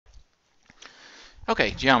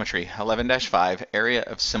Okay, geometry 11-5, area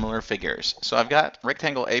of similar figures. So I've got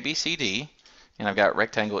rectangle ABCD and I've got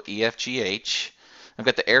rectangle EFGH. I've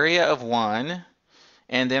got the area of one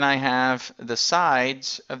and then I have the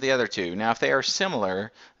sides of the other two. Now if they are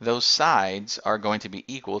similar, those sides are going to be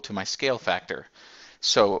equal to my scale factor.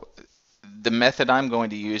 So the method I'm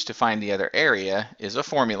going to use to find the other area is a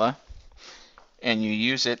formula, and you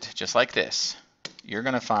use it just like this. You're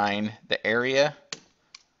going to find the area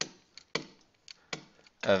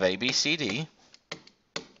of ABCD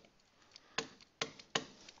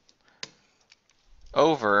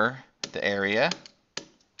over the area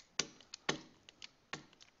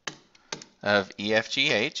of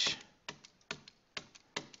EFGH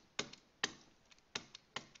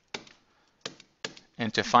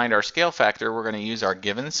and to find our scale factor, we're going to use our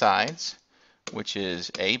given sides, which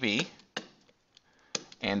is AB,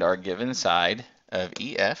 and our given side of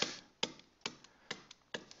EF,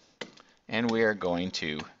 and we are going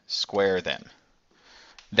to square them.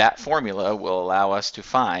 That formula will allow us to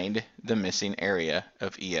find the missing area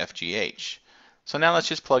of EFGH. So now let's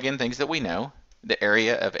just plug in things that we know. The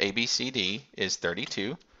area of ABCD is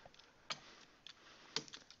 32.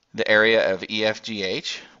 The area of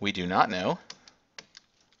EFGH we do not know.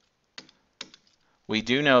 We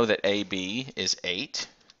do know that AB is 8.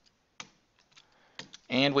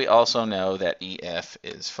 And we also know that EF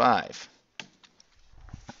is 5.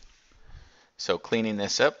 So cleaning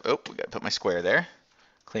this up, we got to put my square there.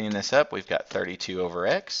 Cleaning this up, we've got 32 over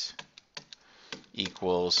x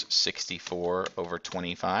equals 64 over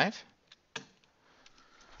 25.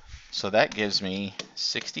 So that gives me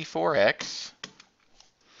 64x,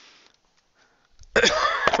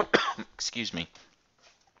 excuse me,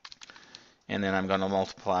 and then I'm going to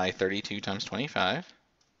multiply 32 times 25.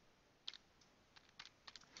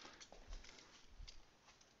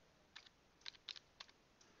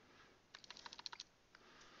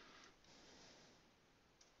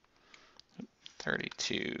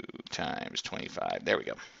 (32 times 25). There we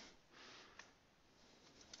go.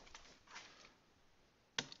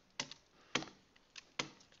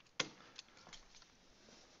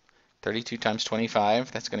 (32 times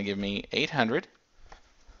 25). That's going to give me 800.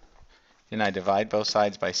 Then I divide both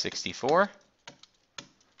sides by 64.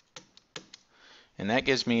 And that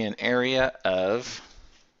gives me an area of,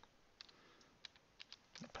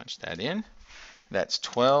 punch that in, that's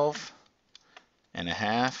 12 and a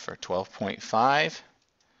half, or 12.5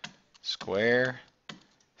 square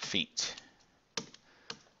feet.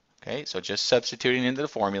 Okay, so just substituting into the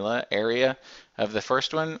formula, area of the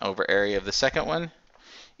first one over area of the second one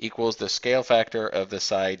equals the scale factor of the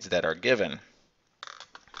sides that are given.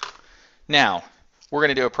 Now, we're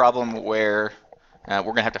going to do a problem where we're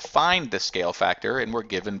going to have to find the scale factor, and we're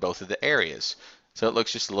given both of the areas. So it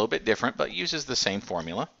looks just a little bit different, but uses the same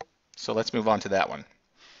formula. So let's move on to that one.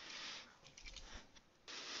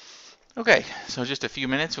 Okay, so just a few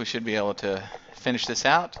minutes, we should be able to finish this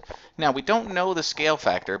out. Now, we don't know the scale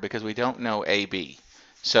factor because we don't know AB.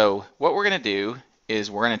 So what we're going to do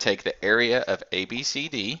is we're going to take the area of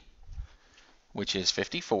ABCD, which is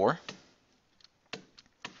 54,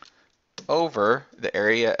 over the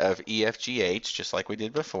area of EFGH, just like we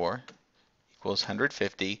did before, equals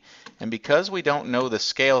 150. And because we don't know the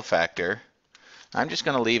scale factor, I'm just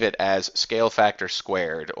going to leave it as scale factor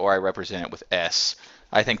squared, or I represent it with S.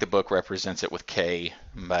 I think the book represents it with K,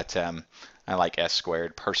 but I like S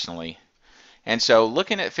squared personally. And so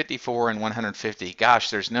looking at 54 and 150, gosh,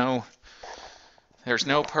 there's no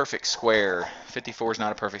perfect square. 54 is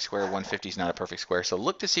not a perfect square, 150 is not a perfect square. So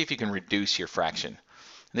look to see if you can reduce your fraction.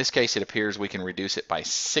 In this case, it appears we can reduce it by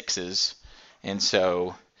 6s. And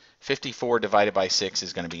so 54 divided by 6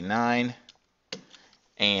 is going to be 9.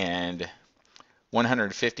 And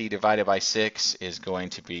 150 divided by 6 is going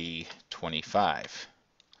to be 25.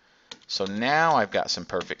 So now I've got some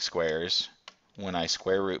perfect squares. When I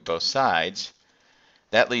square root both sides,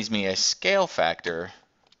 that leaves me a scale factor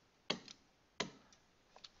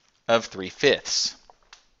of 3/5.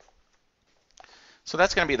 So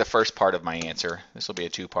that's going to be the first part of my answer. This will be a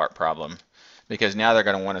two-part problem because now they're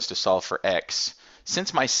going to want us to solve for x.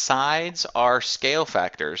 Since my sides are scale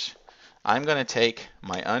factors, I'm going to take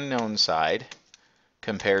my unknown side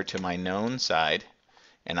compared to my known side,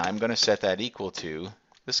 and I'm going to set that equal to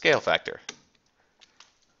the scale factor.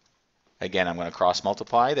 Again, I'm going to cross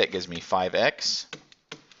multiply. That gives me 5x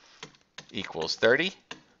equals 30,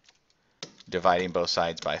 dividing both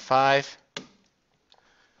sides by 5,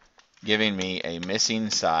 giving me a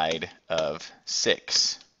missing side of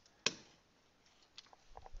 6.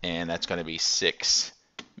 And that's going to be 6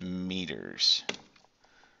 meters.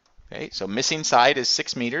 Okay, so missing side is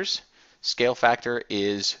 6 meters. Scale factor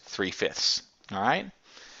is 3/5. All right.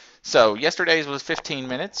 So yesterday's was 15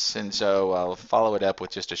 minutes, and so I'll follow it up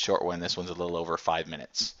with just a short one. This one's a little over 5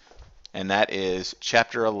 minutes. And that is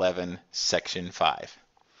Chapter 11, Section 5.